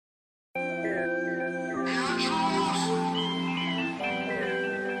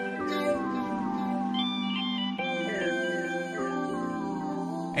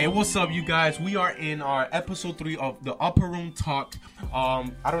Hey, what's up, you guys? We are in our episode 3 of the Upper Room Talk. I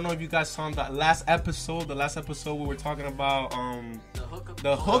don't know if you guys saw the last episode. The last episode we were talking about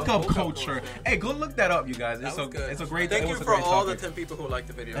the hookup culture. Hey, go look that up, you guys. It's a great. Thank you for all the 10 people who liked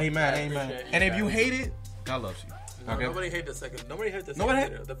the video. Amen. And if you hate it, God loves you. No, okay. Nobody hated the second. Nobody hated the second.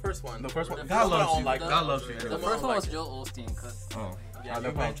 Video. The first one. God loves you. God loves you. The first one was Joel Osteen. Yeah,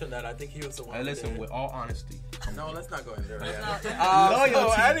 you mentioned that. I think he was the one. Hey, listen, with all honesty. No, let's not go in there.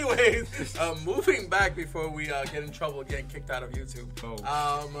 So, anyways, moving back before we get in trouble getting kicked out of YouTube.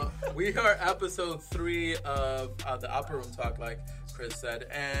 We are episode 3 of the Upper Room Talk, like Chris said,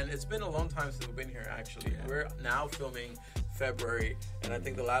 and it's been a long time since we've been here. Actually, we're now filming February, and I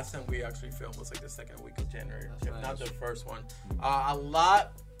think the last time we actually filmed was like the second week of January, not the first one. A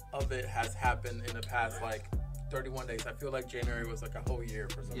lot of it has happened in the past, like 31 days. I feel like January was like a whole year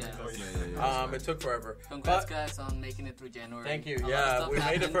for some reason. It took forever. Congrats, guys, on making it through January. Thank you. Yeah, we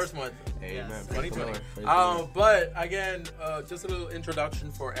made the first month. Amen. 2020. But again, just a little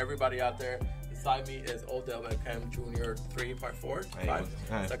introduction for everybody out there. Beside me is Odell Beckham Jr. 3.4. 5.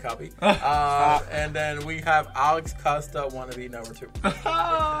 That's a copy. And then we have Alex Costa, wannabe number 2.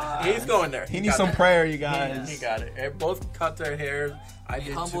 He's going there. He needs some prayer, you guys. He got it. Both cut their hair.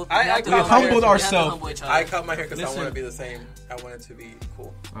 We humbled ourselves. I cut my hair because I want to be the same. I want it to be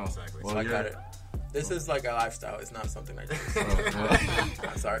cool. Oh, exactly. So I got it. This is like a lifestyle. It's not something like this.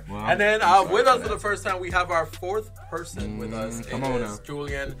 I'm sorry. Wow. And then with us for the first time, we have our 4th person with us. It is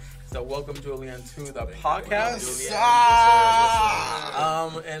Julian. So welcome, Julian, to the podcast.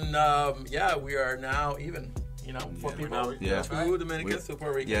 We are now even. You know, 4 people. 2 Dominicans, 2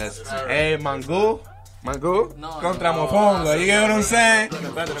 Puerto Ricans. Yes. Hey, Mango, contra Mofongo. You get what I'm saying?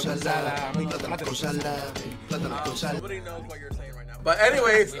 Nobody knows what you're saying right now. But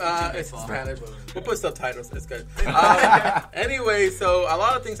anyways, it's Spanish. We'll put subtitles. It's good. Anyway, so a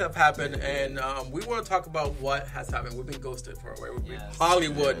lot of things have happened, and we want to talk about what has happened. We've been ghosted for a while. We've been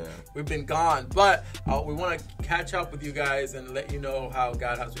Hollywood. We've been gone. But we want to catch up with you guys and let you know how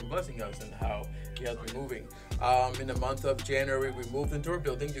God has been blessing us and how He has been moving. In the month of January, we moved into our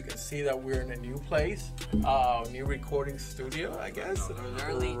building. You can see that we're in a new place, new recording studio, I guess.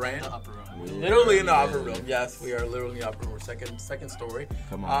 Literally in the upper room. Literally in the upper room. Yes, we are literally in the upper room. Second story.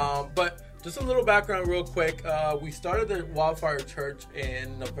 Come on. But just a little background real quick. We started the Wildfire Church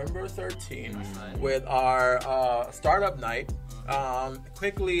in November 13th with our startup night.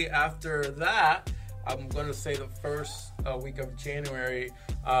 Quickly after that, I'm going to say the first week of January,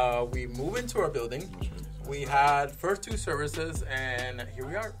 we moved into our building. We had first 2 services, and here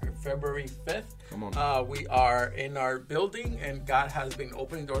we are, February 5th. We are in our building, and God has been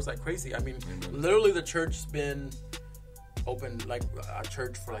opening doors like crazy. I mean, literally the church's been open like a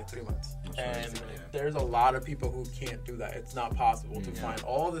church for like 3 months. There's a lot of people who can't do that. It's not possible to find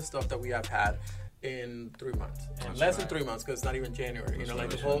all the stuff that we have had in 3 months, and less than 3 months, because it's not even January.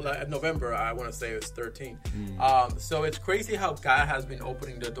 The whole November, I want to say it was 13. So it's crazy how God has been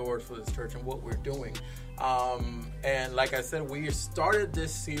opening the doors for this church and what we're doing. And like I said, we started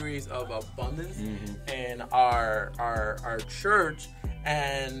this series of abundance in our church,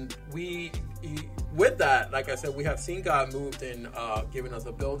 and with that, like I said, we have seen God moved in giving us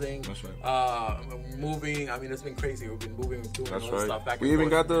a building, moving. I mean, it's been crazy. We've been moving, doing all this stuff back and forth. We even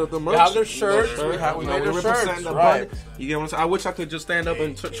got the merch. We have the shirts. We made the shirts. Right. You get what I'm saying? I wish I could just stand up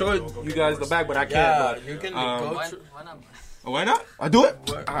and show you guys the back, but I can't. Yeah, you can go. Why not? Why not? I do it.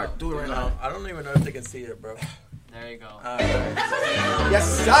 All right, do it right now. I don't even know if they can see it, bro. There you go.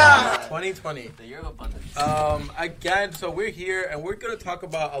 Yes, sir. 2020. The year of abundance. Again, so we're here, and we're going to talk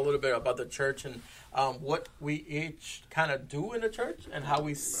about a little bit about the church and what we each kind of do in the church and how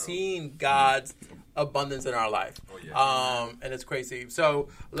we've seen God's abundance in our life. And it's crazy. So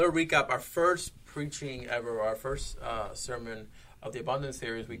a little recap. Our first preaching ever, our first sermon of the Abundance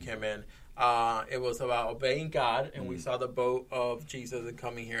series we came in, it was about obeying God, and we saw the boat of Jesus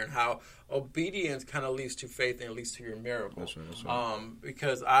coming here and how obedience kind of leads to faith and leads to your miracle. That's right.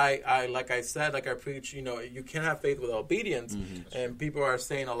 Because I like I said, like I preach, you can't have faith without obedience, and people are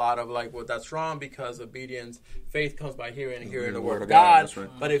saying a lot of like, well, that's wrong because faith comes by hearing and hearing the word of God. That's right.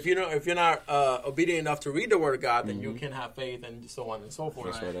 But if you're not obedient enough to read the word of God, then you can have faith and so on and so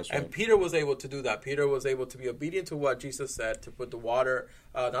forth. That's right. And Peter was able to do that. Peter was able to be obedient to what Jesus said, to put the water,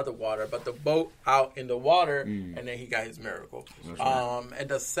 not the water, but the boat out in the water, and then he got his miracle. And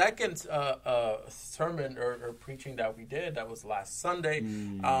the second sermon or preaching that we did, that was last Sunday,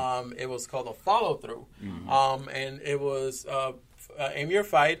 it was called a follow through, and it was aim your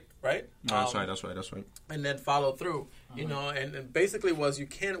fight, right? That's right. And then follow through. You know, and basically was you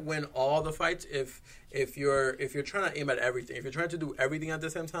can't win all the fights if you're trying to aim at everything. If you're trying to do everything at the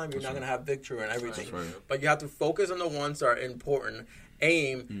same time, you're not going to have victory on everything. Right. But you have to focus on the ones that are important,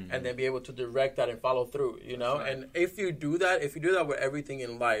 aim, and then be able to direct that and follow through. You know, and if you do that with everything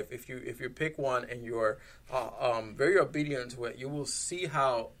in life, if you pick one and you're very obedient to it, you will see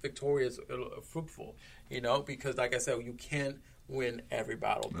how victorious, fruitful. You know, because like I said, you can't win every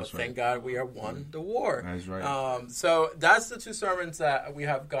battle, but thank God we have won the war. That's right. So that's the 2 sermons that we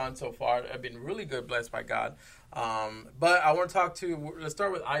have gone so far. I've been really good, blessed by God. But I want to let's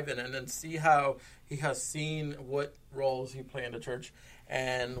start with Ivan and then see how he has seen what roles he played in the church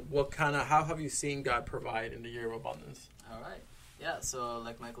and how have you seen God provide in the year of abundance? All right. Yeah, so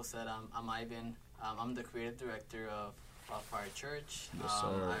like Michael said, I'm Ivan. I'm the creative director of Wildfire Church. Yes, sir.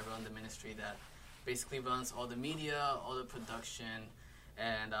 I run the ministry that basically runs all the media, all the production,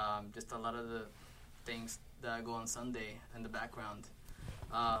 and just a lot of the things that go on Sunday in the background.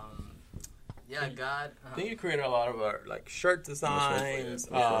 God. I think you created a lot of shirt designs,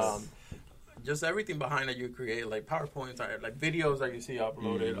 just everything behind it you create, like PowerPoints, like videos that you see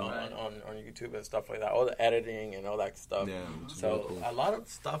uploaded on YouTube and stuff like that, all the editing and all that stuff. Yeah, so really cool. A lot of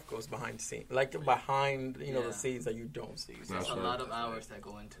stuff goes behind the scenes, behind the scenes that you don't see. So it's a lot of hours that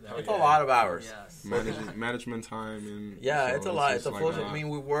go into that. It's a lot of hours. Yes. Management time and it's a lot. It's a full time. I mean,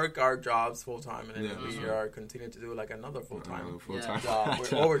 we work our jobs full time, and then we are continuing to do another full time job.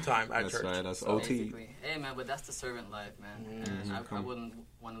 We're overtime at church. Right. That's OT. Basically. Hey man, but that's the servant life, man. And I wouldn't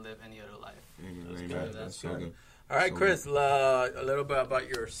want to live any other life. That's so good. All right, Chris, a little bit about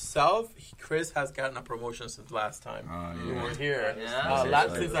yourself. Chris has gotten a promotion since last time you were here.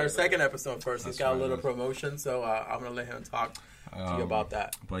 Since our second episode first, he's got a little promotion, so I'm going to let him talk to you about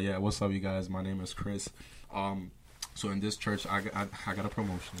that. But yeah, what's up, you guys? My name is Chris. So in this church, I got a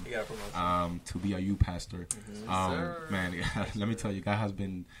promotion. You got a promotion. To be a youth pastor. Man, let me tell you, God has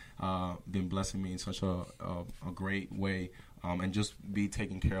been blessing me in such a great way. And just be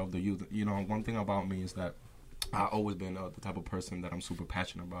taking care of the youth. You know, one thing about me is that I've always been the type of person that I'm super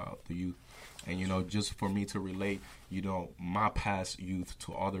passionate about the youth. And, you know, just for me to relate, you know, my past youth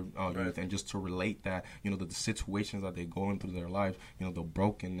to other youth and just to relate that, you know, the situations that they're going through their lives, you know, the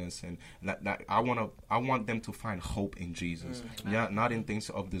brokenness and that I want them to find hope in Jesus. Not in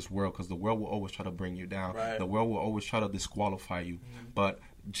things of this world, because the world will always try to bring you down. The world will always try to disqualify you. But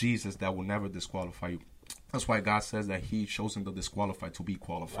Jesus, that will never disqualify you. That's why God says that He shows him the disqualified to be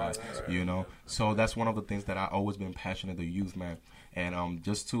qualified, you know. So that's one of the things that I've always been passionate the youth, man. And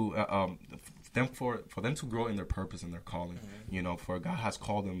just to for them to grow in their purpose and their calling, you know, for God has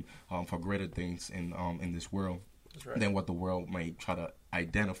called them for greater things in this world than what the world may try to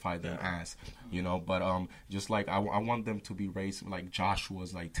identify them as, you know. But just like I want them to be raised like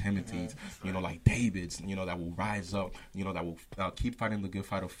Joshua's, like Timothy's, you know, like David's, you know, that will rise up, you know, that will keep fighting the good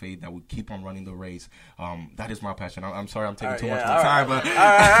fight of faith, that will keep on running the race. That is my passion. I'm sorry I'm taking too much of the time, but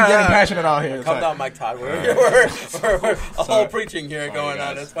I'm getting passionate out here. Calm down, Mike Todd. We're a whole preaching here going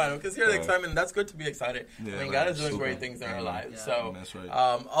on. It's fine because here's the excitement. That's good to be excited. I mean, God is doing great things in our lives. So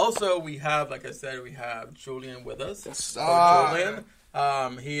also we have, like I said, we have Julian with us. Julian.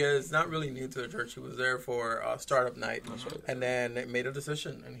 He is not really new to the church. He was there for startup night, and then made a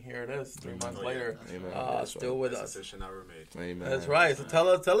decision, and here it is, 3 months later, still with us. Decision I made. Amen. That's right. So tell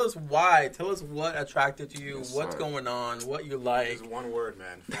us why. Tell us what attracted you. What's going on? What you like? There's one word,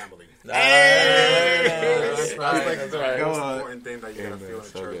 man. Family. That's right. That's the most important thing that you gotta feel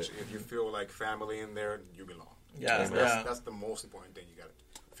in church. If you feel like family in there, you belong. That's the most important thing you gotta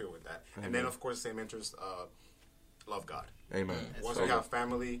feel with that. And then, of course, same interest. Love God. Amen. Once you have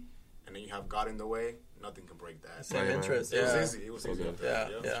family and then you have God in the way, nothing can break that. Same interest. It was easy. It was easy.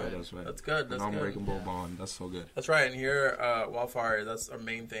 That's right. That's good. That's an unbreakable bond. That's so good. That's right. And here, Wildfire, that's our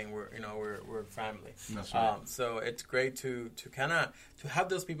main thing. We're family. That's right. So it's great to kind of to have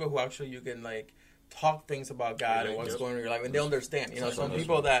those people who actually you can like talk things about God and what's going on in your life, and they understand. You know, some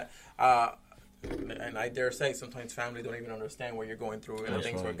people that. And I dare say sometimes family don't even understand what you're going through and the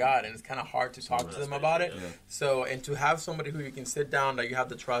things with God, and it's kind of hard to talk to them about it. So, and to have somebody who you can sit down, that you have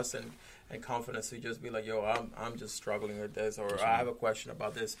the trust and confidence to just be like, yo, I'm just struggling with this, or I have a question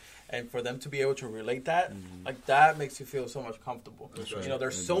about this, and for them to be able to relate that, like that makes you feel so much comfortable. You know,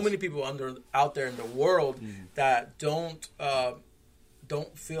 there's so many people out there in the world that don't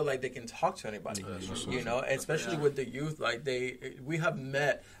don't feel like they can talk to anybody, you know, especially with the youth. Like we have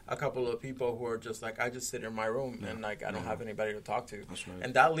met a couple of people who are just like, I just sit in my room and like I don't have anybody to talk to,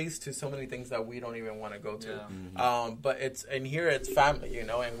 and that leads to so many things that we don't even want to go to. But here it's family, you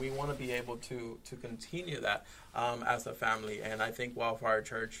know, and we want to be able to continue that as a family. And I think Wildfire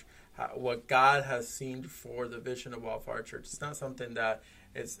Church, what God has seen for the vision of Wildfire Church, it's not something that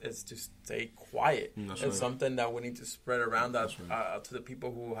it's to stay quiet. It's something that we need to spread around that to the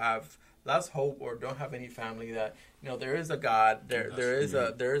people who have less hope or don't have any family. That, you know, there is a God, there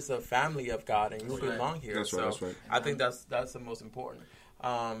is a family of God, and you belong here. I think that's the most important.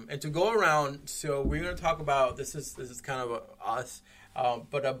 And to go around, so we're going to talk about this is kind of us,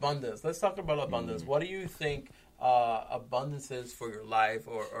 but abundance. Let's talk about abundance. What do you think abundance is for your life,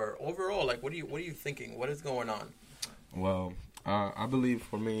 or overall? Like, what are you thinking? What is going on? Well, I believe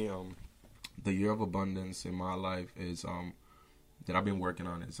for me, the year of abundance in my life is that I've been working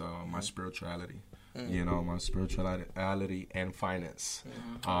on is my spirituality. You know, my spirituality and finance,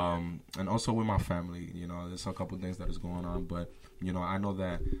 and also with my family. You know, there's a couple of things that is going on, but you know, I know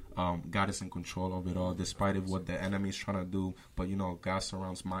that God is in control of it all, despite of what the enemy is trying to do. But you know, God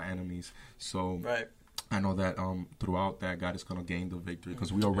surrounds my enemies, so I know that throughout that, God is going to gain the victory,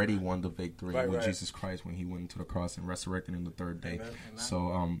 because we already won the victory with Jesus Christ when he went to the cross and resurrected in the third day. Amen.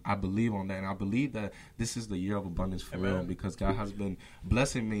 So I believe on that, and I believe that this is the year of abundance for real, because God has been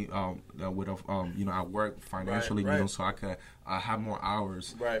blessing me with you know, at work financially, you know, so I could have more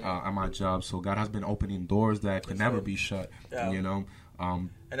hours at my job. So God has been opening doors that can never be shut, you know.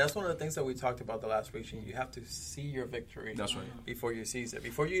 And that's one of the things that we talked about the last week. You have to see your victory before you seize it.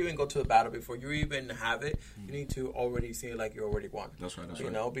 Before you even go to the battle, before you even have it, you need to already see it like you already won. That's right. You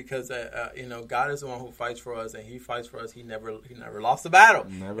know, because you know, God is the one who fights for us, and he fights for us. He never lost the battle.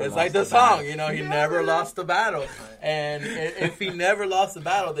 It's like the song, you know, he never lost the battle. And if he never lost the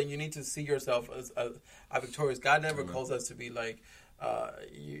battle, then you need to see yourself as a victorious. God never calls us to be like,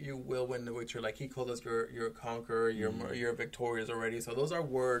 you will win the victory. Like he called us your conqueror, you're victorious already. So those are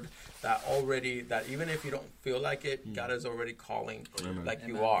words that even if you don't feel like it, God is already calling like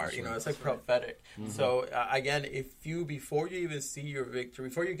you are. You know, it's like prophetic. So again, before you even see your victory,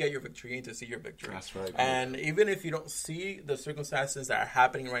 before you get your victory, you need to see your victory. That's right. And even if you don't see the circumstances that are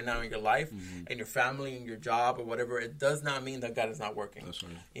happening right now in your life, and your family, and your job, or whatever, it does not mean that God is not working. That's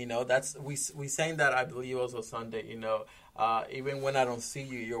right. You know, that's we sang that, I believe, also Sunday. You know. Even when I don't see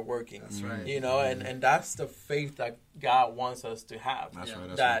you, you're working. That's right. You know, and that's the faith that God wants us to have. That's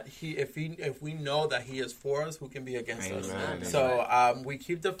right. That if we know that he is for us, who can be against us? So we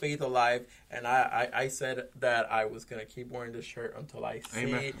keep the faith alive. And I said that I was gonna keep wearing this shirt until I see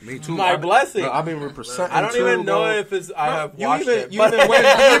Me too. my blessing. I've been representing. I don't even know if it's. I have washed it. You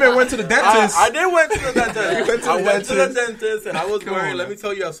even went to the dentist. I did went to the dentist. I went to the dentist, and I was wearing. Let me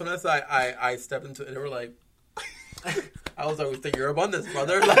tell you, as soon as I stepped into it, they were like. I was like, it's the year of abundance,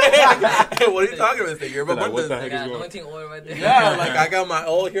 brother. Like, what are you talking about? It's the year of abundance. What the heck is anointing oil right there. Yeah, like I got my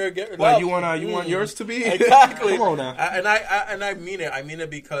oil here. Like you want yours to be exactly. Come on now. And I mean it. I mean it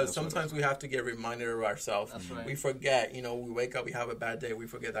because sometimes we have to get reminded of ourselves. That's right. We forget. You know, we wake up, we have a bad day. We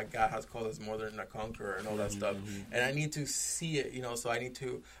forget that God has called us more than a conqueror and all that stuff. And I need to see it. You know, so I need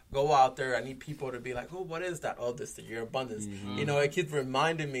to go out there. I need people to be like, oh, what is that? Oh, this is the year of abundance. You know, it keeps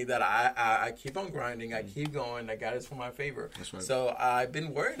reminding me that I keep on grinding. I keep going. That God is for my favor. That's right. So I've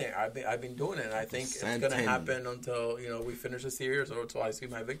been wearing it. I've been doing it. And I think it's going to happen until, you know, we finish the series or until I see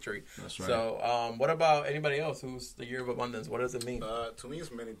my victory. That's right. So what about anybody else who's the year of abundance? What does it mean? To me,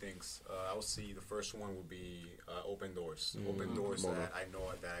 it's many things. I would see the first one would be open doors. Open doors that I know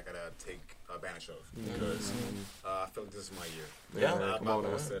that I got to take advantage of because I feel like this is my year. Yeah. I've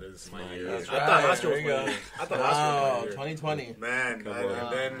always said this is my year. That's I thought last year was my year. I thought last year was my year. 2020.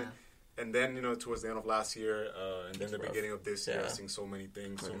 Man, and then, you know, towards the end of last year, and then the beginning of this year, I've seen so many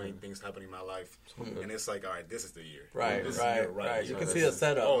things happening in my life. And it's like, all right, this is the year. Right. You can see the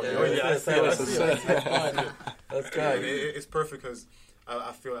setup. Oh, yeah, I see it. That's good. It's perfect because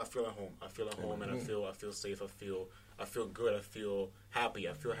I feel at home. I feel at home, and I feel safe. I feel good. I feel happy.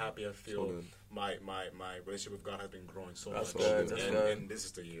 I feel my relationship with God has been growing so much. Good. And this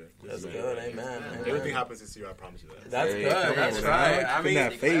is the year. That's good. Amen. Everything happens this year. I promise you that. That's good. That's right. I mean,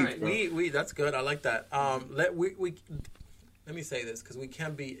 that faith, we that's good. I like that. Let me say this because we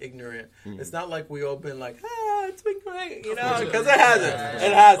can't be ignorant. It's not like we open like, it's been great, you know, because it hasn't.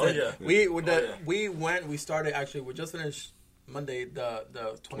 It hasn't. We started actually. We just finished Monday, the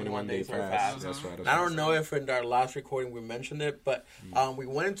 21 days of fast. That's right. I don't know if in our last recording we mentioned it, but we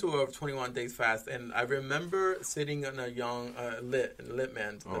went into a 21 days fast, and I remember sitting on a young lit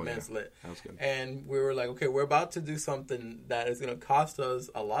man's lit, that was good. and we were like, okay, we're about to do something that is going to cost us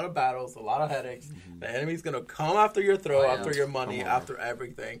a lot of battles, a lot of headaches. The enemy's going to come after your throat, after your money, after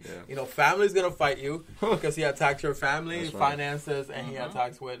everything. Yeah. You know, family's going to fight you because he attacks your family, finances, and he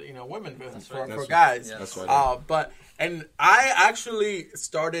attacks with women for guys. Yeah. That's right. And I actually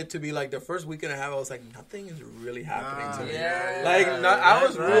started to be like, the first week and a half, I was like, nothing is really happening to me. I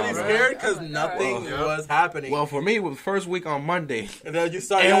was really scared because nothing was happening. Well, for me, it was first week on Monday. And then you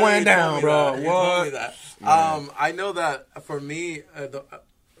started. It went down, bro. You told me that. I know that for me,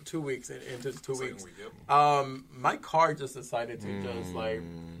 2 weeks into 2 weeks, my car just decided to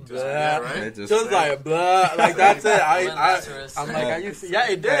just like blah, like that's it. I'm like, are you?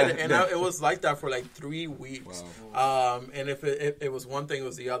 Yeah, it did, and it was like that for like 3 weeks. Wow. And if it was one thing, it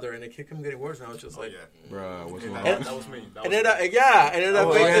was the other, and it kept getting worse. And I was just like, bro, what's wrong? That was me. That's right. That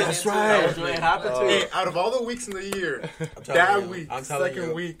was what happened to me. Out of all the weeks in the year, that week,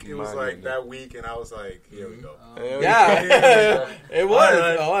 second week, it was like that week, and I was like, here we go. Yeah, it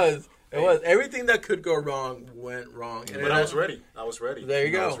was. It was. Everything that could go wrong went wrong. But I was ready. There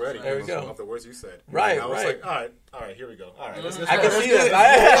you go. I was ready. There you go. Of the words you said. Right, I was like, all right, here we go. All right. I can see this.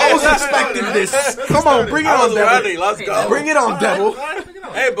 I was expecting this. Come on, bring it on, devil. Let's go. Bring it on, devil.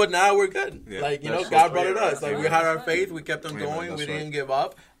 Hey, but now we're good. Yeah, God brought it us. Like, we had our faith. We kept on going. We didn't give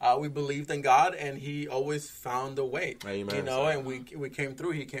up. We believed in God, and He always found a way. Amen. And we came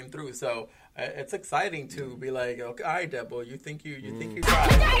through. He came through. So it's exciting to be like, okay, all right, devil, you think you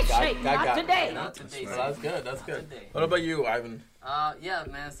tried. Not today. So that's good. What about you, Ivan? Yeah,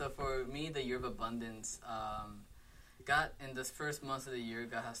 man. So for me, the year of abundance, God, in this first month of the year,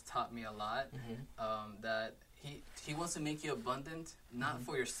 God has taught me a lot. That He wants to make you abundant, not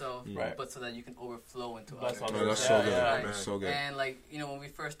for yourself, but so that you can overflow into others. That's so good. That's so good. And when we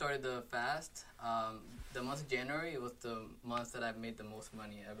first started the fast, the month of January, it was the month that I've made the most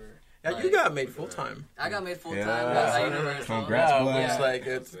money ever. Yeah, you got made full time. I got made full time. Congrats,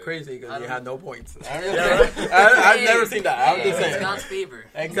 it's crazy because you had no points. I've never seen that. I'm just saying. It's God's favor.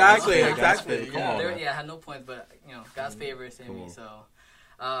 Exactly. I had no points, but God's favor is in me. So.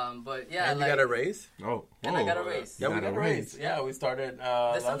 But yeah, and you got a raise? And I got a raise. Yeah, we got a raise. Yeah, we started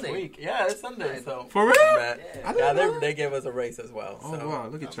last week. Yeah, it's Sunday. So for real? Yeah, they gave us a raise as well. Oh wow,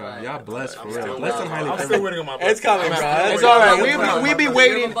 look at y'all. Y'all blessed for real. Blessed and highly favored. I'm still waiting on my blessing. It's coming, bro. It's all right. We be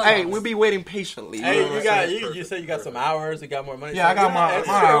waiting. Hey, we be waiting patiently. Hey, you said you got some hours. You got more money. Yeah, I got my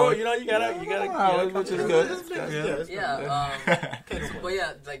hours. You gotta, which is good. Yeah. But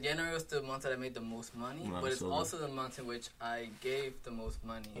yeah, like January was the month that I made the most money, but it's also the month in which I gave the most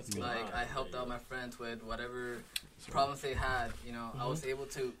money. Like I helped out my friends with whatever problems they had. I was able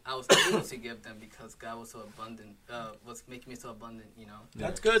to give them because God was so abundant. Was making me so abundant.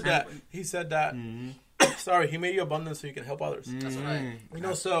 That's good that He said that. Sorry, He made you abundant so you can help others. That's right.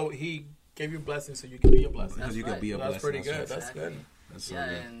 So He gave you blessings so you can be a blessing. That's you can be a blessing. That's pretty good. That's good. That's so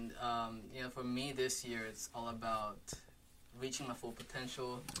good. And for me this year, it's all about reaching my full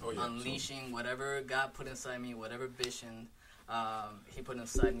potential, unleashing whatever God put inside me, whatever vision He put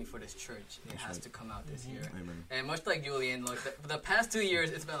inside me for this church. It has to come out this year. Amen. And much like Julian, the past 2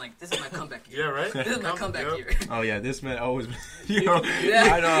 years, it's been like, this is my comeback year. Yeah, right? This is my comeback year. Oh, yeah, this man always,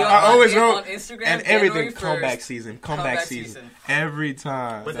 I know. I always wrote, on Instagram, and everything, comeback season. Every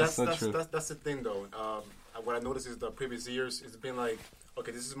time. But that's the thing, though. What I noticed is the previous years, it's been like,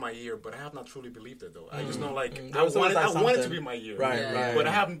 okay, this is my year, but I have not truly believed it, though. I just know, I want it to be my year. Right. But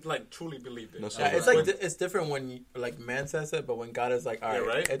I haven't, truly believed it. It's different when, man says it, but when God is like, all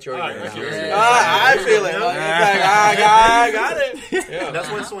right, it's your year. I feel it. I got it. Yeah. And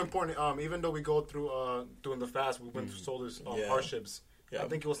that's why it's so important. Even though we go through, doing the fast, we went through all these hardships. I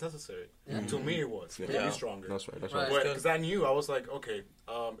think it was necessary. To me, it was. To be stronger. That's right. Because I knew, I was like, okay,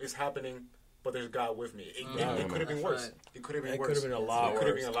 it's happening. But there's God with me. It could have been worse. Right. It could have been worse. It could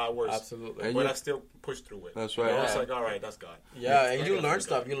have been a lot worse. Absolutely. But I still pushed through it. That's right. I was like, all right, that's God. Yeah, and you learn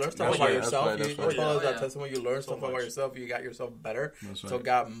stuff. You learn stuff about yourself. You told us that testimony. You learn stuff about yourself. You got yourself better. So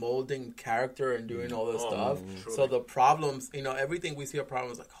God molding character and doing all this stuff. So the problems, everything we see a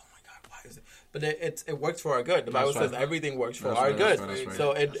problem is like, oh my God, why is it? but it works for our good. The Bible says everything works for our good.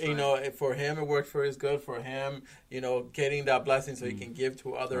 So for him, it works for his good. For him, getting that blessing so he can give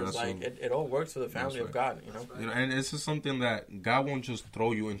to others. It all works for the family of God. And this is something that God won't just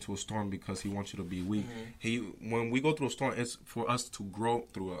throw you into a storm because He wants you to be weak. When we go through a storm, it's for us to grow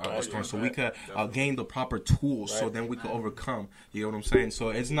through a storm, so we could gain the proper tools, so then we could overcome. You know what I'm saying? So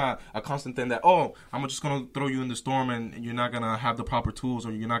it's not a constant thing that I'm just gonna throw you in the storm and you're not gonna have the proper tools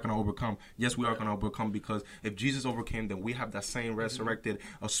or you're not gonna overcome. Yes, we are gonna overcome, because if Jesus overcame, then we have that same resurrected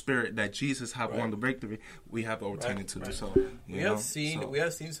spirit that Jesus have won the victory. We have to overcome it too. So we have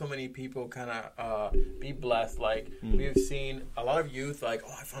seen so many people kind of be blessed. Like we've seen a lot of youth, like,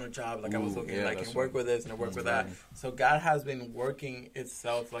 I found a job, like I was looking, like, and work with this and I work with that. So God has been working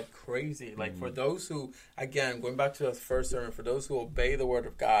itself like crazy. Like for those who, again, going back to the first sermon, for those who obey the word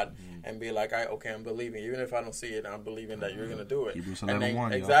of God and be like, I'm believing, even if I don't see it, I'm believing that you're gonna do it. Hebrews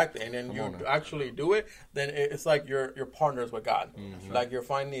 11:1, exactly, and then you actually do it. Then it's like you're partners with God. Like you're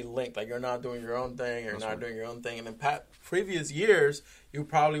finally linked. Like you're not doing your own thing. You're not doing your own thing. And in previous years, you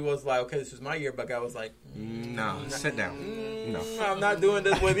probably was like, okay, this is my year, but God was like, no, sit down. No, I'm not doing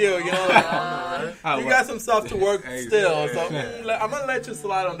this with you. You got some stuff to work still, so I'm gonna let you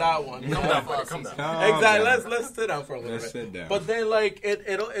slide on that one. Come down. Exactly. Let's sit down for a little bit. Sit down. But then, like,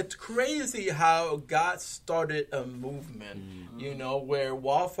 it's crazy how God started a movement. Where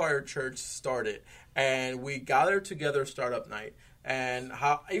Wildfire Church started, and we gathered together startup night. And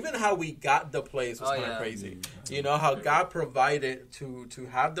how we got the place was kind of crazy. How God provided to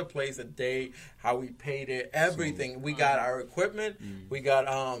have the place a day, how we paid it, everything. We got our equipment, we got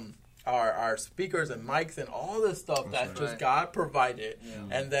our speakers and mics and all this stuff that just God provided.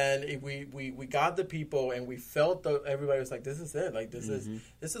 And then we got the people, and we felt everybody was like, this is it. Like this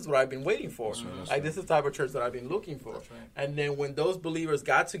is what I've been waiting for. This is the type of church that I've been looking for. And then when those believers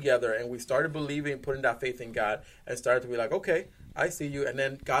got together and we started believing, putting that faith in God, and started to be like, okay, I see you. And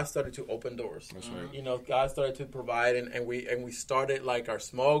then God started to open doors. That's right. God started to provide, and we started like our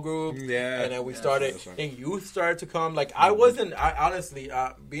small group. Yeah. And then we started, and youth started to come. Like I honestly,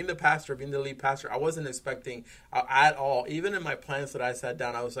 being the pastor, being the lead pastor, I wasn't expecting at all. Even in my plans that I sat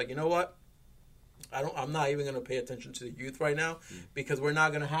down, I was like, you know what? I'm not even going to pay attention to the youth right now, because we're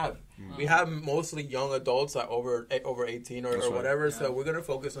not going to have. We have mostly young adults, like over 18 or whatever. Yeah. So we're going to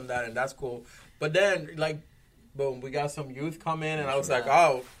focus on that, and that's cool. But then, like, boom, we got some youth come in, and I was like,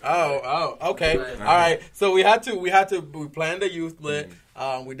 okay, all right. So we planned the youth lit.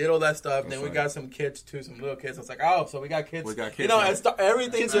 We did all that stuff. Then we got some kids too, some little kids. I was like, so we got kids.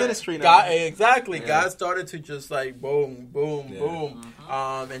 Everything. Kids ministry now. Exactly. Yeah. God started to just like boom, boom, boom.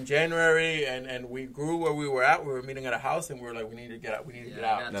 In January, and we grew where we were at. We were meeting at a house, and we were like, we need to get out. We need to get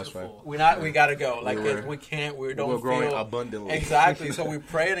out. That's right. We got to go. Like we can't. We don't. We're growing abundantly. Exactly. So we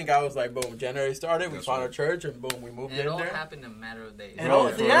prayed, and God was like, boom. January started. We found a church, and boom, we moved in there. It all happened in a matter of days. It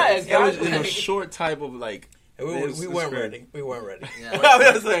was in a short type of like. We weren't ready. We weren't ready. Yeah. I'm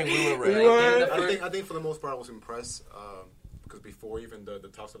just saying we weren't ready. I think for the most part I was impressed because before even the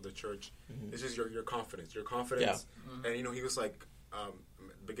talks of the church, it's just your confidence. Your confidence. Yeah. And he was like,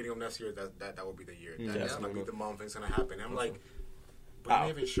 beginning of next year that will be the year. That's gonna be the month. It's gonna happen. And I'm like, but I'm not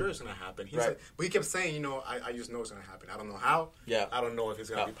even sure it's gonna happen. He's like, but he kept saying, I just know it's gonna happen. I don't know how. Yeah. I don't know if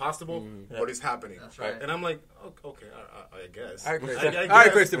it's gonna be possible, but it's happening. That's right. And I'm like, okay, I guess. All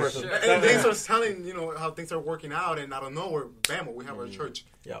right, Christopher. And things are telling, how things are working out, and out of nowhere, bam, we have our church.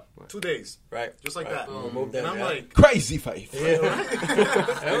 Yeah. 2 days. Right. Just like that. And I'm like, crazy faith.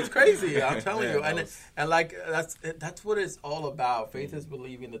 Yeah. It was crazy. I'm telling you. And like that's what it's all about. Faith is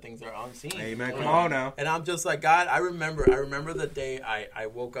believing the things that are unseen. Amen. Come on now. And I'm just like, God, I remember the day I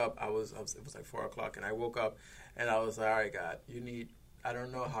woke up. It was like 4:00, and I woke up, and I was like, all right, God, I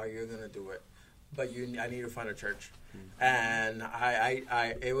don't know how you're gonna do it, but I need to find a church. And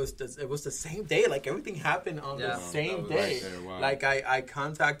it was the same day. Like everything happened on the same day. Right. Wow. Like I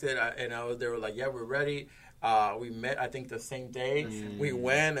contacted, and they were like, yeah, we're ready. We met, I think, the same day. We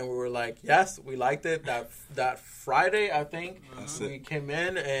went, and we were like, yes, we liked it. That Friday, I think, we came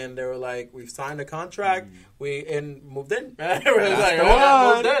in, and they were like, we've signed a contract. We moved in. Moved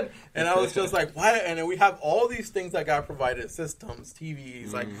in. And I was just like, what? And then we have all these things that God provided, systems,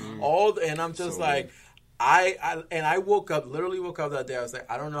 TVs, like and I'm just like, I woke up that day. I was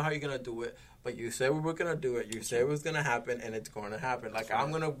like, I don't know how you're gonna do it, but you said we were gonna do it. You said it was gonna happen, and it's gonna happen. Like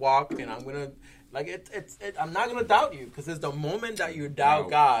I'm gonna walk, and I'm gonna I'm not gonna doubt you, because it's the moment that you doubt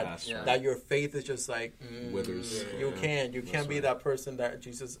God that your faith is just like withers. You can't be that person that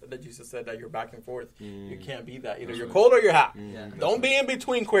Jesus said that you're back and forth. You can't be that. Either you're cold or you're hot. Don't be in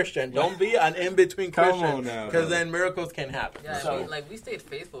between Christian. Don't be an in between Christian, because then miracles can happen. Yeah, so we stayed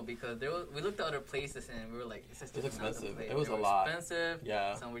faithful, because we looked at other places and we were like, it's expensive. It was a lot. Expensive.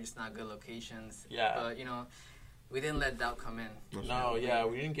 Some were just not good locations. But we didn't let doubt come in. We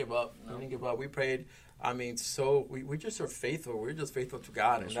didn't give up. No. We didn't give up. We prayed. I mean, we just are faithful. We're just faithful to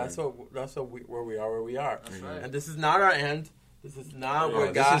God, and that's where we are. That's right. And this is not our end. This is not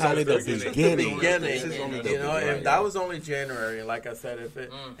where God has only the beginning. And that was only January. Like I said,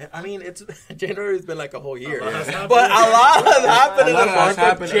 January has been like a whole year, but a lot has happened in the month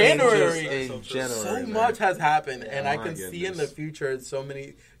of January. So much has happened, and I can see in the future so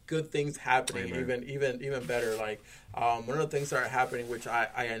many good things happening, even better. Like one of the things that are happening, which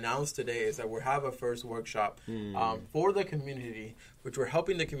I announced today, is that we have a first workshop for the community, which we're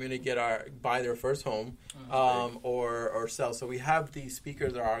helping the community buy their first home or sell. So we have these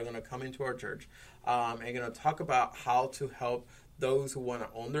speakers that are going to come into our church and going to talk about how to help those who want to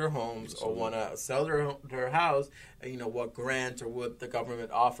own their homes or want to sell their house, what grants or what the government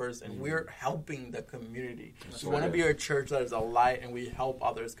offers, and we're helping the community. We want to be a church that is a light, and we help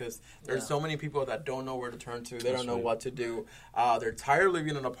others, because there's so many people that don't know where to turn to. They don't know what to do. They're tired of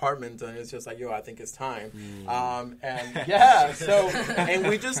living in apartments, and it's just like, I think it's time. And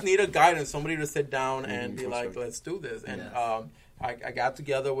we just need a guidance, somebody to sit down and be like, let's do this. And I got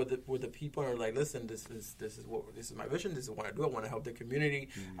together with the people and were like, listen, this is my vision. This is what I do. I want to help the community.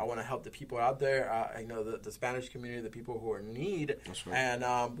 I want to help the people out there. I know the Spanish community, the people who are in need. And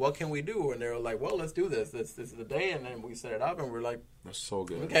what can we do? And they were like, well, let's do this. This is the day. And then we set it up, and we're like, that's so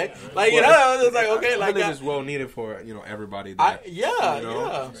good. Okay, it's like okay, I think it's well needed for everybody. That,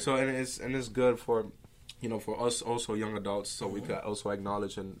 So and it's good for. For us also young adults, so we could also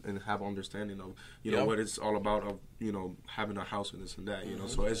acknowledge and have understanding of, what it's all about of, having a house and this and that,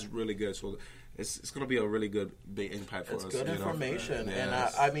 So it's really good. So it's going to be a really good, big impact for us. It's good information.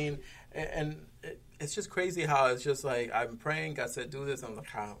 Yes. And it's just crazy how it's just like, I'm praying, God said, do this. I'm like,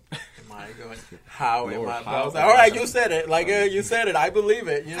 how am I going? How am I? I was like, all right, you said it. Like, you said it. I believe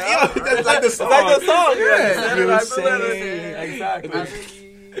it. It's like the song. You said it. Exactly.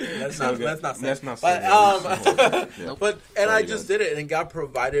 Let's not say. But I just did it, and God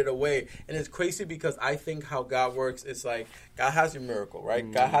provided a way. And it's crazy, because I think how God works is like, God has your miracle, right?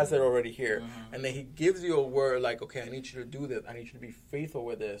 God has it already here. And then he gives you a word like, okay, I need you to do this. I need you to be faithful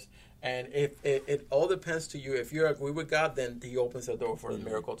with this. And if it all depends to you. If you agree with God, then he opens the door for the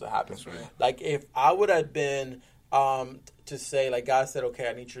miracle to happen. Right. Like, if I would have been to say, like, God said, okay,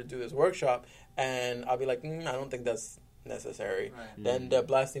 I need you to do this workshop, and I'll be like, I don't think that's necessary, then the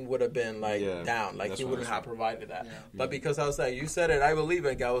blessing would have been down, like he wouldn't have provided that. But because I was like, you said it, I believe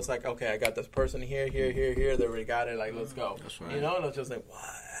it, God was like, okay, I got this person here, they already got it, like, let's go. And I was just like, what?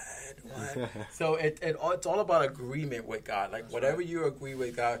 So it's all about agreement with God, like whatever you agree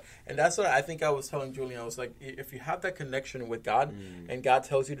with God. And that's what I think I was telling Julian. I was like, if you have that connection with God and God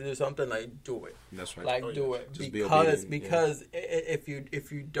tells you to do something, like, do it. That's right. Like, do it. Just because if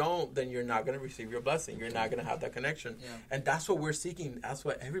you don't, then you're not going to receive your blessing. You're not going to have that connection. And that's what we're seeking. That's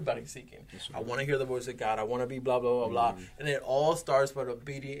what everybody's seeking. Right. I want to hear the voice of God. I want to be blah blah blah blah. And it all starts with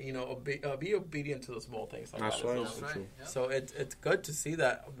obedient. Be obedient to the small things. Like that's that. right. That's right. So it's good to see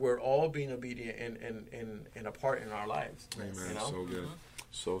that we're all being obedient in a part in our lives. Amen. So good.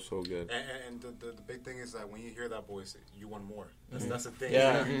 So good. And the big thing is that when you hear that voice, you want more. That's the thing.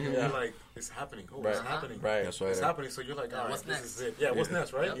 You're like, it's happening. It's happening. Right. That's right. It's happening. So you're like, all right, this is it. Yeah, what's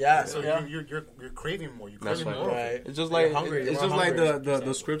next, right? Yeah. So you're craving more. You're craving more. Right. It's just like hungry. It's just like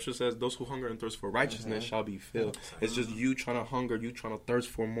the scripture says, those who hunger and thirst for righteousness shall be filled. It's just you trying to hunger, you trying to thirst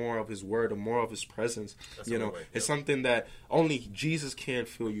for more of his word and more of his presence. It's something that only Jesus can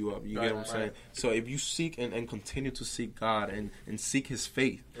fill you up. You get what I'm saying? So if you seek and continue to seek God and seek his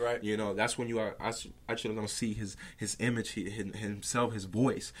faith, right? That's when you are actually going to see his image, himself, his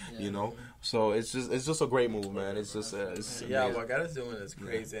voice. So it's just a great move, man. It's just what God is doing is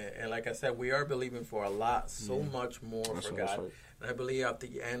crazy. And like I said, we are believing for a lot, so much more for God. Right. And I believe at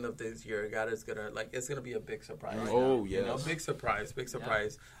the end of this year, God is gonna it's gonna be a big surprise. Oh yeah, big surprise.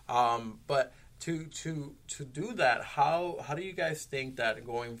 But to do that, how do you guys think that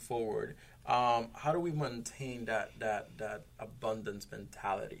going forward? How do we maintain that abundance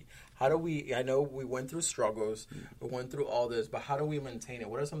mentality? How do I know we went through struggles, we went through all this, but how do we maintain it?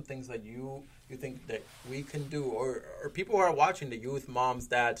 What are some things that you you think that we can do, or people who are watching, the youth, moms,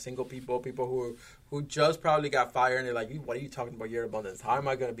 dads, single people who just probably got fired and they're like, what are you talking about year of abundance? How am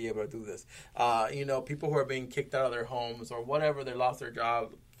I going to be able to do this? People who are being kicked out of their homes or whatever, they lost their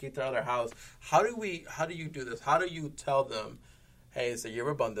job, kicked out of their house. How do you do this? How do you tell them, hey, it's a year of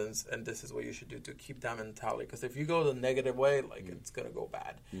abundance, and this is what you should do to keep that mentality? Because if you go the negative way, it's going to go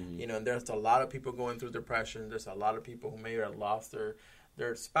bad. And there's a lot of people going through depression. There's a lot of people who may have lost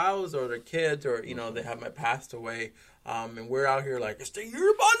their spouse or their kids, or they have passed away, and we're out here like, it's the year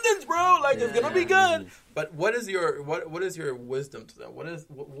of abundance, bro, it's gonna be good. But what is your wisdom to them?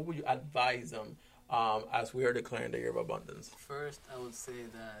 What would you advise them as we are declaring the year of abundance? First, I would say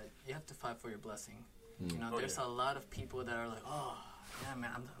that you have to fight for your blessing. There's a lot of people that are like, oh yeah, man,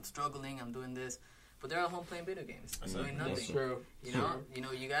 I'm struggling, I'm doing this, but they're at home playing video games, doing nothing. That's true. You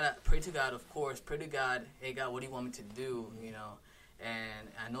gotta pray to God, of course. Pray to God. Hey God, what do you want me to do? And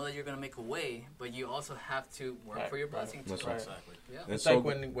I know that you're gonna make a way, but you also have to work for your blessing. That's right. Exactly. Yeah. It's like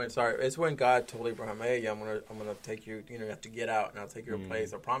when God told Abraham, hey, I'm gonna take you. You have to get out, and I'll take you to a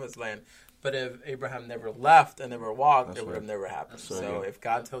place, a promised land. But if Abraham never left and never walked, it would have never happened. So if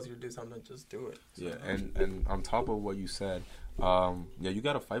God tells you to do something, just do it. Yeah, and on top of what you said, you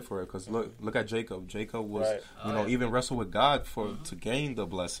got to fight for it, because look at Jacob. Jacob was, even wrestled with God to gain the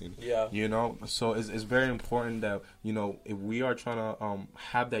blessing. Yeah. So it's very important that, if we are trying to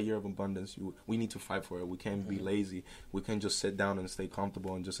have that year of abundance, we need to fight for it. We can't be lazy. We can't just sit down and stay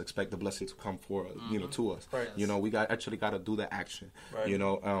comfortable and just expect the blessing to come for us, to us. Right. We got to do the action.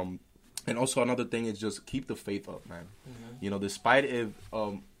 Right. And also another thing is just keep the faith up, man. Despite if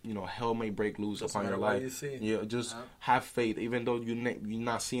hell may break loose upon your life, just have faith, even though you're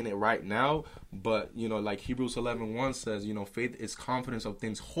not seeing it right now. But like Hebrews 11:1 says, faith is confidence of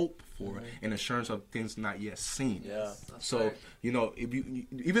things hoped for and assurance of things not yet seen. Yeah. So if you,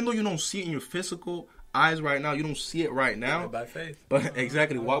 even though you don't see it in your physical eyes right now, you don't see it right now. By faith. But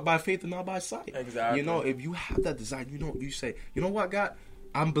exactly, walk by faith and not by sight. Exactly. If you have that desire, you say, you know what, God,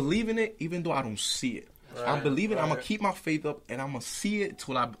 I'm believing it even though I don't see it. Right, I'm believing I'm going to keep my faith up, and I'm going to see it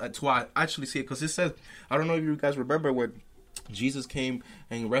till I actually see it. Because it says, I don't know if you guys remember when Jesus came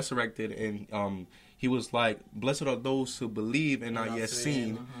and resurrected, and he was like, blessed are those who believe and not yet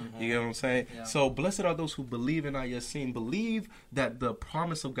seen. Mm-hmm. You know what I'm saying? Yeah. So blessed are those who believe and not yet seen. Believe that the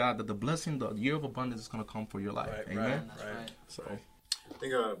promise of God, that the blessing, the year of abundance is going to come for your life. Right, Amen? Right. So I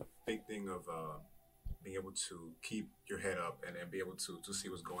think a big thing of being able to keep your head up and be able to see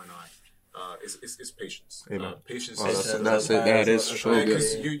what's going on is patience. Patience. That is true.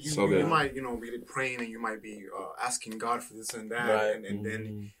 Because you might be praying and you might be asking God for this and that, right.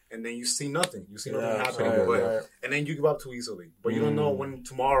 and then you see nothing. You see nothing happening, and then you give up too easily. But you don't know when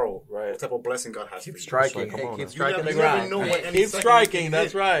tomorrow what type of blessing God has. Keep for you. striking. Keep striking the ground. Keep striking.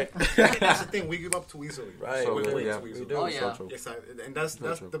 That's right. That's the thing. We give up too easily. Right. So we too easily. We do. Oh yeah. Yes, and that's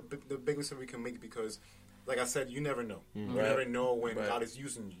the biggest thing we can make, because, like I said, you never know. You never know when God is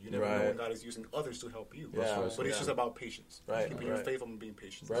using you. You never know when God is using others to help you. Yeah. But it's just about patience. Right. Keeping your faith and being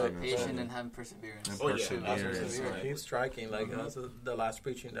patient. Right. Patient and having perseverance. Keep striking. Like that's the last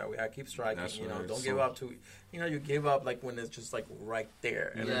preaching that we had. Keep striking. Right. Don't give up to. You give up like when it's just like right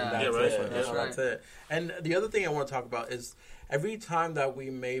there. And that's it. And the other thing I want to talk about is every time that we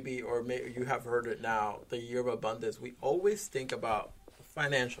you have heard it now, the year of abundance, we always think about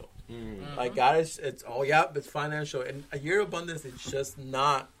financial. Like God it's financial, and a year of abundance is just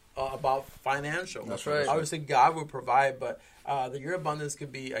not about financial. That's right. Obviously God will provide, but the year of abundance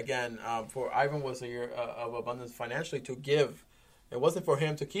could be, again, for Ivan was a year of abundance financially to give. It wasn't for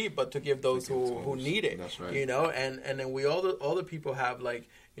him to keep, but to give those who need it. That's right. And then we all the people have, like,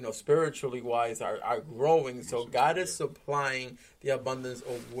 spiritually wise are growing. So God is supplying the abundance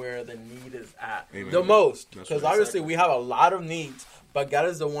of where the need is at. Amen. The most. Because obviously we have a lot of needs, but God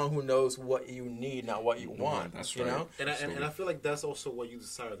is the one who knows what you need, not what you want. That's right. And I feel like that's also what you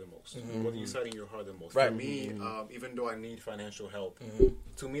desire the most. What you desire in your heart the most. Right. For me, even though I need financial help,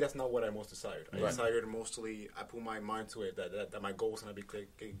 to me that's not what I most desired. I desired mostly, I put my mind to it that my goal is going to be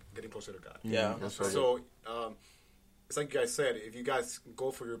getting closer to God. Yeah. So it's like you guys said, if you guys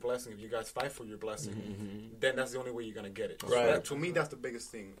go for your blessing, if you guys fight for your blessing, then that's the only way you're going to get it. Right. So to me, that's the biggest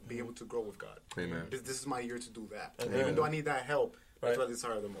thing, being able to grow with God. Amen. This is my year to do that. And even though I need that help, that's what I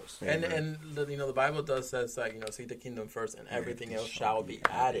desire the most. And the Bible does says that, seek the kingdom first and everything else shall be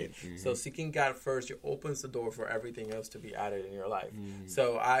added. So seeking God first, it opens the door for everything else to be added in your life.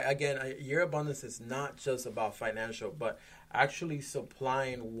 So your abundance is not just about financial, but actually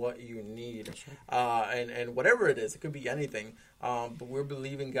supplying what you need. And whatever it is, it could be anything. But we're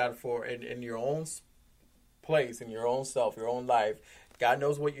believing God for in your own place, in your own self, your own life. God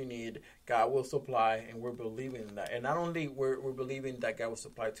knows what you need. God will supply, and we're believing in that. And not only we're believing that God will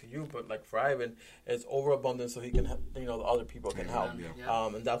supply to you, but like for Ivan, it's overabundant, so he can, the other people can help. Yeah.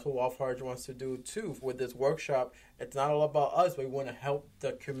 And that's what Wildfire wants to do too with this workshop. It's not all about us, but we want to help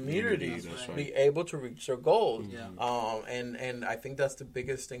the community be able to reach their goals. Yeah. And I think that's the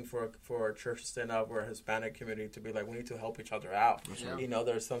biggest thing for our church to stand up, or a Hispanic community to be like, we need to help each other out.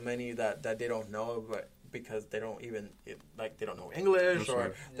 There's so many that they don't know, but because they don't even they don't know English,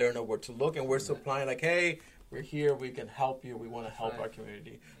 they don't know where to look, and we're supplying like, hey, we're here, we can help you, we want to help our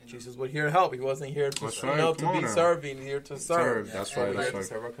community. Jesus was here to help. He wasn't here to to be serving, here to serve. That's right. To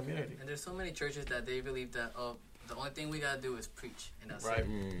serve our community. And there's so many churches that they believe that the only thing we gotta do is preach, and that's it.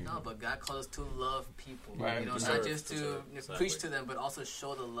 No, but God calls us to love people. Right. Not just to preach to them, but also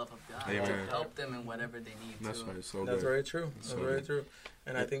show the love of God to help them in whatever they need. That's right. So that's very true. That's very true.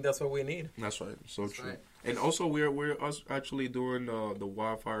 And I think that's what we need. That's right. So true. Right. And also, we're actually doing the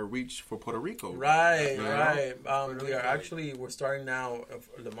Wildfire Reach for Puerto Rico. Right. We're starting now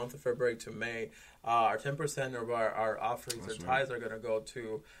the month of February to May. Our 10% of our offerings or tithes are going to go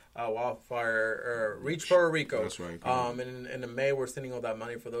to Wildfire Reach Puerto Rico. That's right. And in May, we're sending all that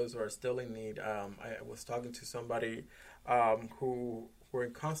money for those who are still in need. I was talking to somebody who were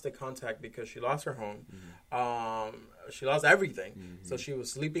in constant contact because she lost her home. She lost everything. So she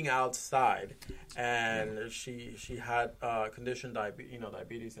was sleeping outside, and she had conditioned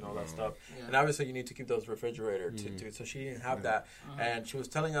diabetes and all that stuff. And obviously, you need to keep those refrigerator to so she didn't have that. And she was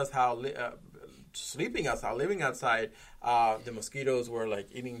telling us how living outside, the mosquitoes were like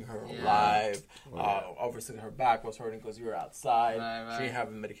eating her alive. Obviously, her back was hurting because you were outside. She didn't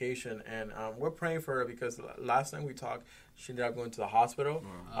have medication, and we're praying for her because last time we talked, she ended up going to the hospital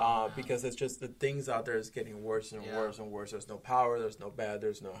because it's just the things out there is getting worse and worse and worse. There's no power, there's no bed,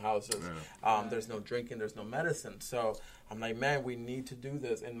 there's no houses, there's no drinking, there's no medicine. So I'm like, man, we need to do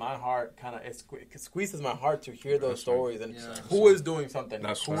this. And my heart it squeezes my heart to hear those stories. And who is doing something?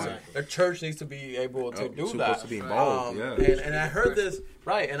 That's right. The church needs to be able to do that. To be involved. And I heard this,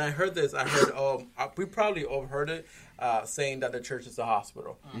 and I heard we probably overheard it. Saying that the church is a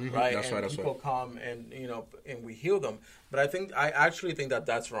hospital, right? That's and right. People come and and we heal them. But I actually think that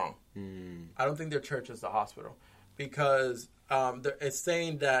that's wrong. I don't think their church is the hospital because it's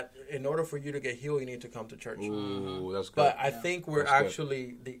saying that in order for you to get healed, you need to come to church. Ooh, that's good. But I think we're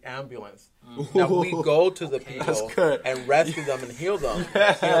actually the ambulance. That we go to the people and rescue them and heal them.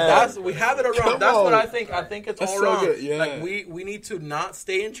 We have it around. That's what I think. I think it's all so wrong. Good. Yeah. Like we need to not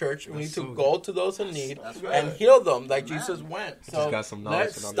stay in church. We need to go to those in need and heal them, like Jesus went. So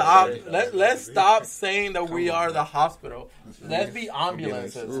let's stop. Let's stop saying that we are the hospital. Let's be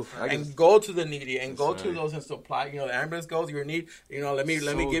ambulances and go to the needy and go to those and supply. The ambulance goes. You're in need. Let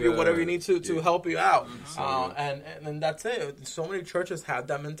me give you whatever you need to help you out. And that's it. So many churches have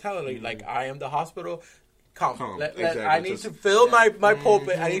that mentality. Like, I am the hospital. Come. I need to fill my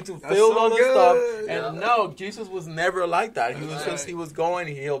pulpit. I need to fill all this stuff. And no, Jesus was never like that. He was going.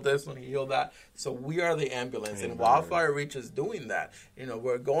 He healed this and he healed that. So we are the ambulance, and Wildfire Reach is doing that.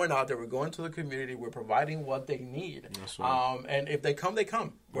 We're going out there. We're going to the community. We're providing what they need. And if they come, they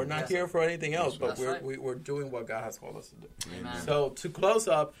come. We're not here for anything else, but we're doing what God has called us to do. Amen. So to close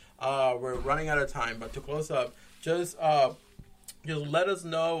up, we're running out of time, but to close up, just let us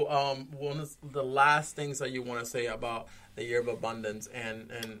know one of the last things that you want to say about the year of abundance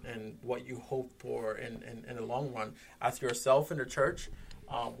and what you hope for in the long run. As yourself in the church,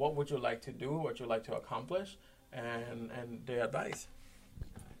 what would you like to do, what you like to accomplish, and the advice?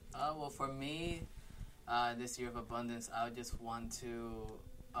 Well, for me, this year of abundance, I would just want to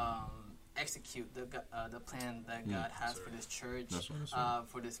execute the plan that God has for this church,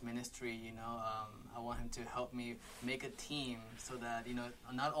 for this ministry. I want Him to help me make a team so that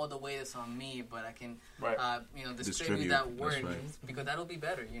not all the weight is on me, but I can distribute that work because that'll be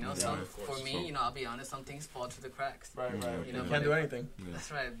better. For me, I'll be honest, some things fall through the cracks. Right. You can't do anything.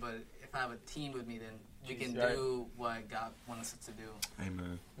 That's right. But if I have a team with me, then we can do what God wants us to do.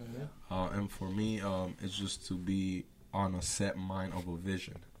 Amen. And for me, it's just to be on a set mind of a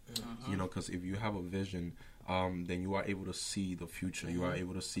vision. Because if you have a vision, then you are able to see the future. You are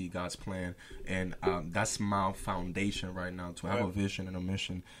able to see God's plan, and that's my foundation right now, to have a vision and a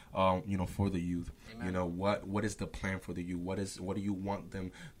mission, for the youth. Amen. What is the plan for the youth? What do you want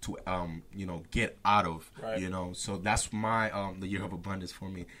them to get out of? So that's my the year of abundance for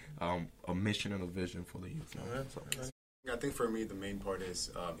me, a mission and a vision for the youth. I think for me, the main part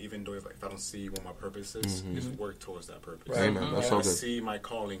is even though if I don't see what my purpose is, just work towards that purpose. Right. Amen. That's if so I good. see my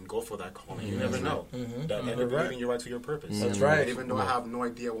calling, go for that calling. You never know. That end up leading you right to your purpose. That's right. And even though I have no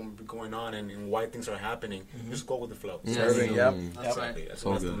idea what's going on and why things are happening, just go with the flow. Serving, yep. That's right. That's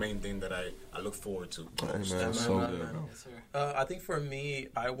the main thing that I look forward to. Amen. So good. Yes, sir. I think for me,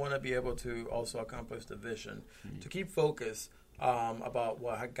 I want to be able to also accomplish the vision, to keep focus about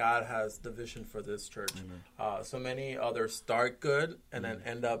what God has the vision for this church. So many others start good and then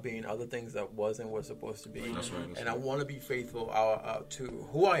end up being other things that wasn't what supposed to be. That's right. And I want to be faithful to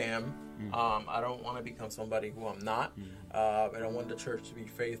who I am. I don't want to become somebody who I'm not. And I want the church to be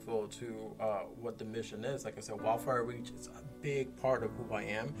faithful to what the mission is. Like I said, Wildfire Reach is a big part of who I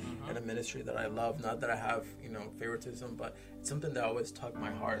am and a ministry that I love. Not that I have, favoritism, but it's something that always tug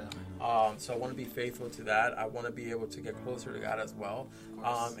my heart. So I want to be faithful to that. I want to be able to get closer to God as well,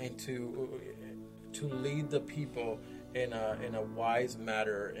 and to lead the people in a wise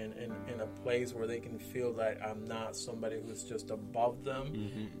manner, in a place where they can feel that I'm not somebody who's just above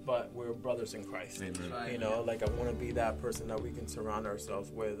them, but we're brothers in Christ. Right. Like I want to be that person that we can surround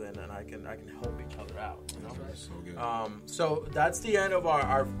ourselves with, and I can help each other out. So good. So that's the end of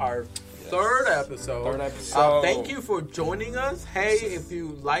our third episode. Thank you for joining us. Hey, if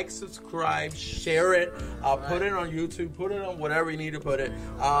you like, subscribe, share it, put it on YouTube, put it on whatever you need to put it.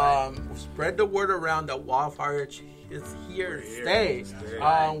 Spread the word around that Wildfire is here to stay.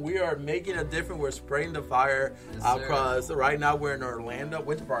 We are making a difference. We're spreading the fire because right now we're in Orlando.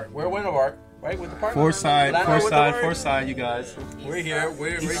 Winter Park. We're in Winter Park. Right, Winter Park. Forsyth, you guys. We're here.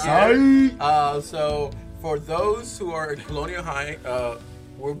 We're here. So for those who are at Colonial High,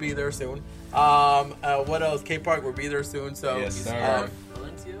 we'll be there soon. What else? K Park, we'll be there soon. So yes, sir.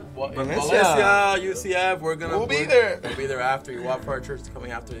 Valencia, UCF, we'll be there. We'll be there after you. Wildfire Church is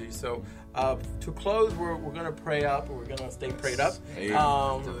coming after you. So to close, we're gonna pray up. We're gonna stay prayed up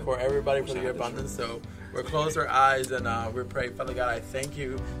for everybody for the abundance. So we'll close our eyes and we pray. Father God, I thank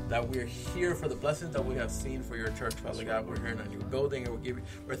you that we're here for the blessings that we have seen for your church. Father God, we're here in a new building and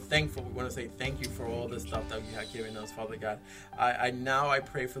we're thankful. We want to say thank you for all the stuff that you have given us, Father God. I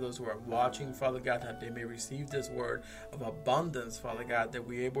pray for those who are watching, Father God, that they may receive this word of abundance, Father God, that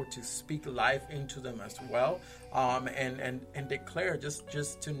we're able to speak life into them as well. And declare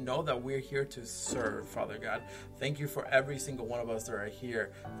just to know that we're here to serve, Father God. Thank you for every single one of us that are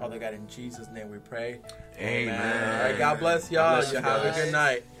here, Father God. In Jesus' name we pray. Amen. All right, God bless y'all. You have a good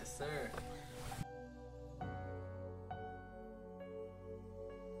night.